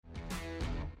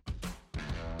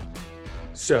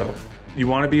So, you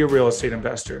want to be a real estate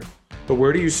investor, but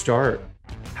where do you start?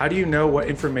 How do you know what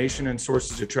information and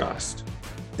sources to trust?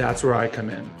 That's where I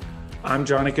come in. I'm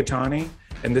Johnny Catani,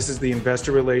 and this is the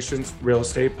Investor Relations Real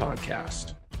Estate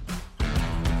Podcast.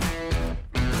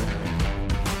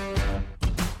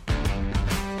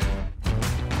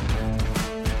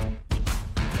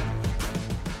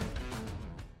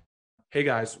 Hey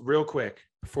guys, real quick,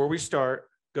 before we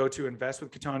start, go to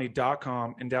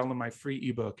investwithkatani.com and download my free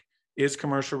ebook, Is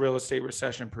Commercial Real Estate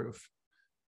Recession Proof?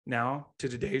 Now to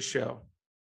today's show.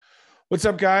 What's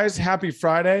up, guys? Happy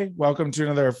Friday. Welcome to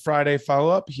another Friday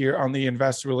follow-up here on the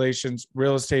Investor Relations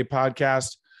Real Estate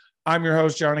Podcast. I'm your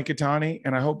host, Johnny Catani,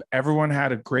 and I hope everyone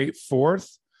had a great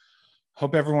 4th.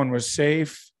 Hope everyone was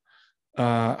safe.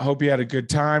 Hope you had a good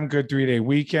time, good 3-day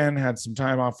weekend, had some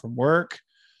time off from work.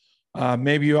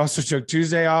 Maybe you also took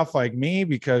Tuesday off like me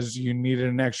because you needed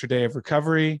an extra day of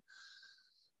recovery.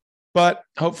 But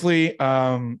hopefully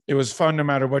it was fun no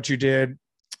matter what you did,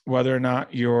 whether or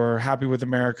not you're happy with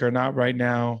America or not right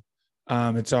now.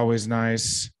 It's always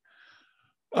nice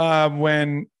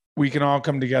when we can all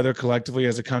come together collectively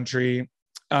as a country.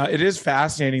 It is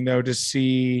fascinating, though, to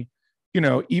see,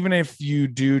 even if you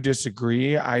do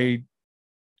disagree, and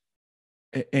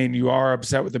you are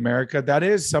upset with America, that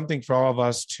is something for all of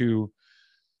us to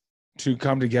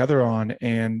come together on,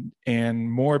 and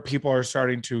more people are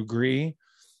starting to agree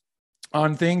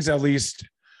on things, at least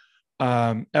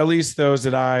those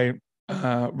that I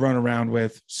run around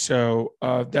with. So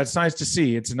that's nice to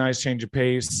see. It's a nice change of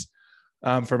pace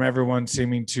from everyone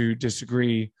seeming to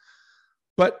disagree,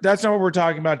 but that's not what we're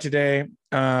talking about today.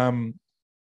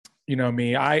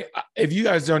 Me, if you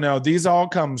guys don't know, these all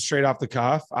come straight off the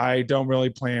cuff. I don't really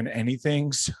plan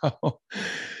anything. So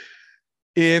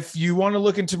if you want to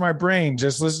look into my brain,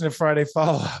 just listen to Friday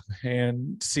Follow-Up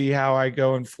and see how I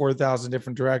go in 4,000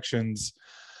 different directions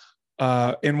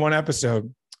in one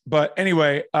episode. But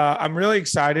anyway, I'm really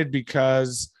excited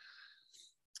because,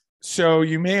 so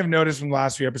you may have noticed from the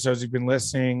last few episodes you've been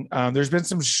listening, there's been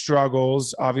some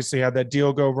struggles. Obviously had that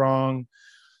deal go wrong.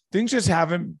 Things just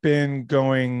haven't been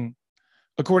going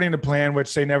according to plan,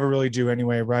 which they never really do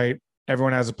anyway, right?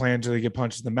 Everyone has a plan until they get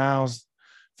punched in the mouth.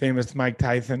 Famous Mike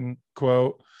Tyson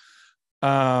quote.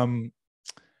 And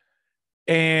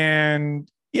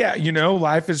yeah,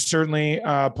 life is certainly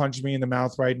punching me in the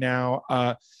mouth right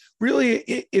now. Really,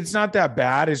 it's not that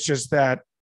bad. It's just that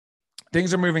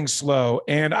things are moving slow,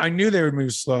 and I knew they would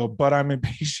move slow, but I'm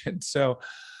impatient. So,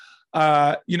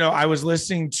 I was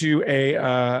listening to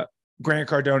a Grant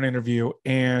Cardone interview,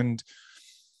 and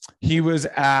he was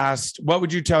asked, what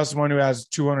would you tell someone who has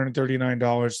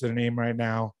 $239 to their name right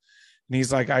now? And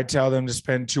he's like, I tell them to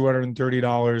spend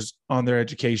 $230 on their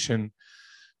education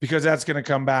because that's going to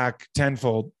come back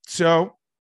tenfold. So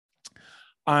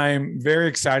I'm very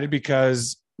excited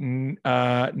because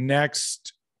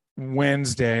next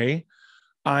Wednesday,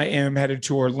 I am headed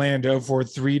to Orlando for a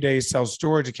 3-day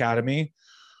self-storage academy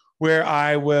where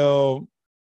I will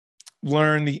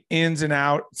learn the ins and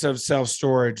outs of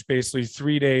self-storage, basically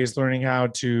 3 days learning how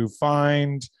to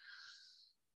find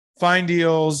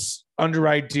deals,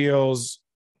 underwrite deals,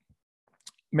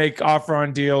 make offer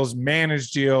on deals,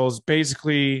 manage deals,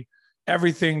 basically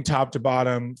everything top to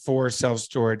bottom for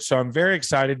self-storage. So I'm very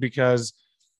excited because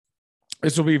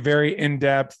this will be very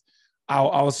in-depth. I'll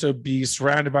also be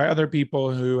surrounded by other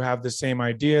people who have the same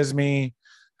idea as me,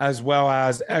 as well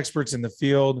as experts in the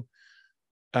field,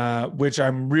 which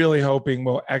I'm really hoping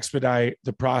will expedite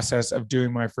the process of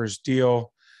doing my first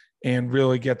deal and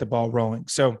really get the ball rolling.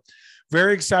 So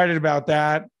very excited about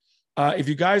that. If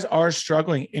you guys are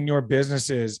struggling in your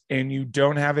businesses and you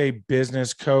don't have a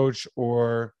business coach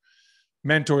or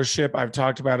mentorship, I've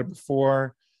talked about it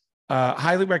before,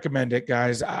 highly recommend it,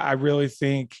 guys. I really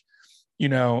think,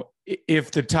 if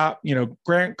the top,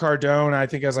 Grant Cardone, I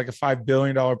think has like a $5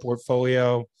 billion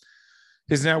portfolio.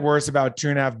 His net worth is about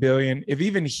 $2.5 billion. If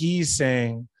even he's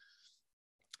saying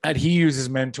that he uses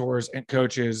mentors and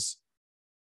coaches,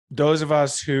 those of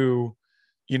us who,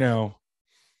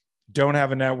 don't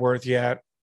have a net worth yet,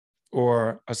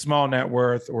 or a small net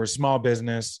worth, or a small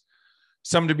business,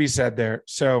 something to be said there.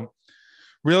 So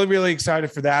really, really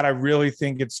excited for that. I really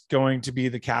think it's going to be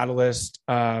the catalyst.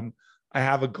 I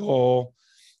have a goal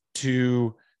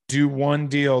to do one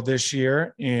deal this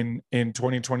year in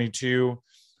 2022.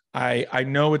 I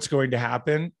know it's going to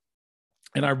happen,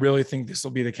 and I really think this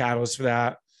will be the catalyst for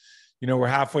that. We're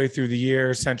halfway through the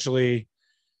year essentially,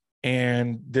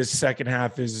 and this second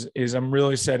half is I'm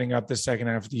really setting up the second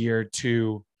half of the year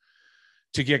to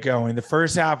get going. The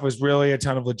first half was really a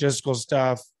ton of logistical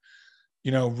stuff,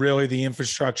 really the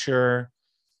infrastructure,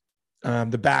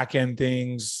 the back end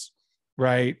things,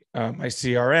 right? My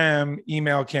CRM,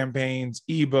 email campaigns,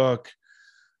 ebook,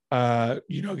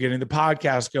 getting the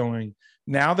podcast going.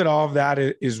 Now that all of that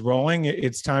is rolling,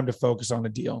 it's time to focus on a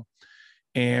deal.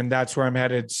 And that's where I'm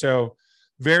headed. So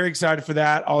very excited for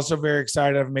that. Also very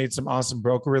excited. I've made some awesome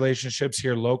broker relationships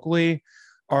here locally,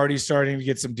 already starting to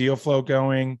get some deal flow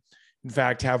going. In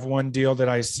fact, have one deal that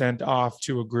I sent off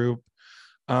to a group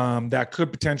that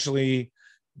could potentially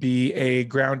be a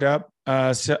ground up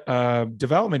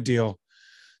development deal.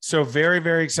 So very,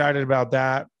 very excited about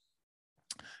that.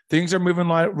 Things are moving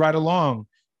right along,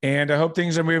 and I hope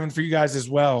things are moving for you guys as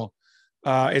well.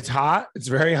 It's hot. It's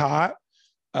very hot.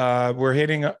 We're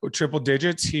hitting triple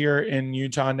digits here in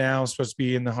Utah now. It's supposed to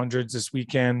be in the hundreds this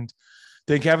weekend.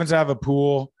 Thank heavens I have a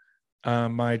pool.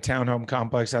 My townhome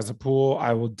complex has a pool.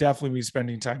 I will definitely be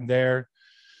spending time there.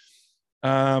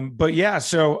 But yeah,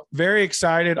 so very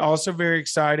excited. Also very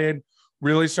excited.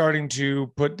 Really starting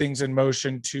to put things in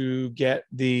motion to get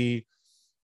the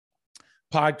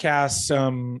podcast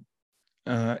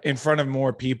in front of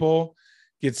more people,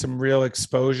 get some real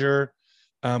exposure.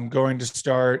 I'm going to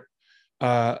start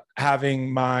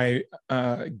having my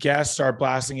guests start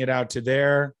blasting it out to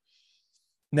their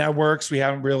networks. We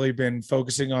haven't really been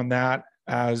focusing on that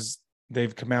as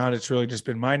they've come out. It's really just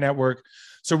been my network.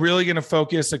 So really going to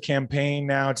focus a campaign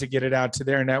now to get it out to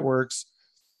their networks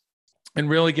and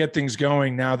really get things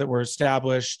going now that we're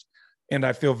established. And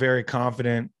I feel very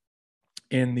confident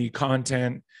in the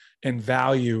content and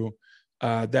value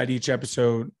that each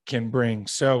episode can bring.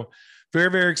 So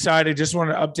very, very excited. Just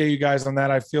wanted to update you guys on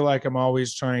that. I feel like I'm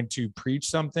always trying to preach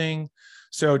something.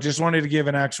 So just wanted to give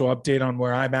an actual update on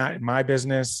where I'm at in my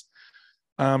business.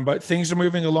 But things are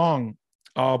moving along,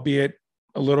 albeit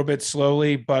a little bit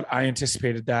slowly, but I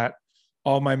anticipated that.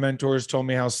 All my mentors told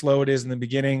me how slow it is in the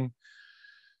beginning.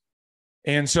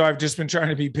 And so I've just been trying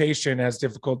to be patient, as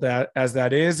difficult as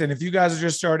that is. And if you guys are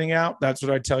just starting out, that's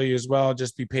what I tell you as well.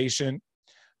 Just be patient,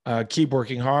 keep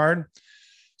working hard.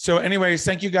 So anyways,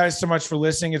 thank you guys so much for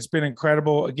listening. It's been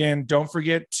incredible. Again, don't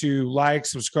forget to like,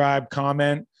 subscribe,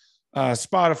 comment,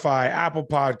 Spotify, Apple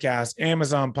Podcasts,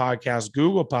 Amazon Podcasts,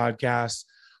 Google Podcasts.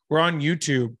 We're on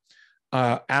YouTube,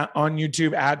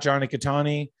 at Johnny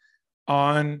Catani,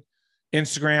 on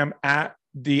Instagram at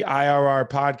the IRR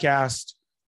Podcast.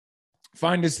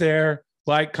 Find us there,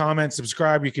 like, comment,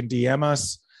 subscribe. You can DM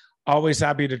us. Always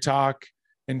happy to talk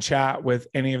and chat with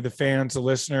any of the fans, the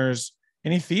listeners,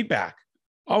 any feedback.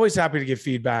 Always happy to give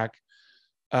feedback.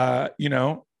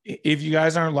 If you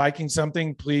guys aren't liking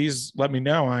something, please let me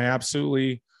know. I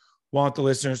absolutely want the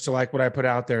listeners to like what I put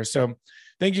out there. So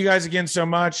thank you guys again so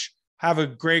much. Have a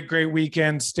great, great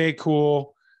weekend. Stay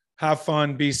cool. Have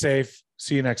fun. Be safe.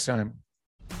 See you next time.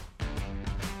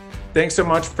 Thanks so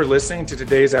much for listening to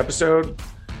today's episode.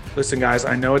 Listen, guys,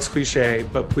 I know it's cliche,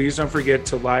 but please don't forget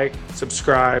to like,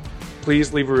 subscribe.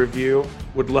 Please leave a review.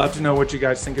 Would love to know what you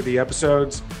guys think of the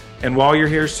episodes. And while you're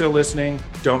here still listening,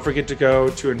 don't forget to go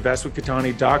to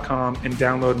investwithkatani.com and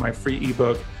download my free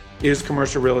ebook, Is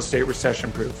Commercial Real Estate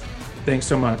Recession Proof? Thanks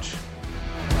so much.